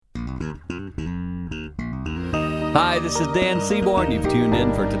Hi, this is Dan Seaborn. You've tuned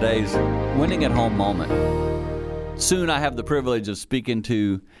in for today's Winning at Home moment. Soon I have the privilege of speaking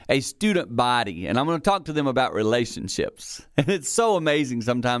to a student body, and I'm going to talk to them about relationships. And it's so amazing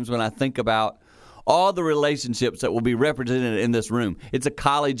sometimes when I think about all the relationships that will be represented in this room. It's a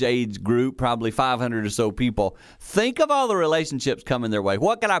college-age group, probably 500 or so people. Think of all the relationships coming their way.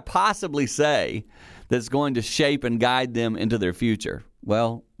 What can I possibly say that's going to shape and guide them into their future?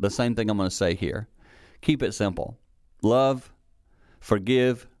 Well, the same thing I'm going to say here. Keep it simple. Love,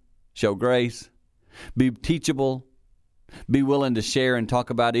 forgive, show grace, be teachable, be willing to share and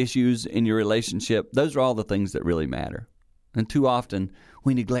talk about issues in your relationship. Those are all the things that really matter. And too often,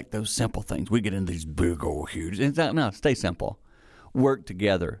 we neglect those simple things. We get into these big old huge. No, stay simple. Work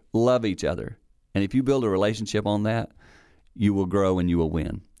together. Love each other. And if you build a relationship on that, you will grow and you will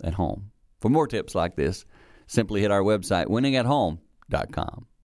win at home. For more tips like this, simply hit our website, winningathome.com.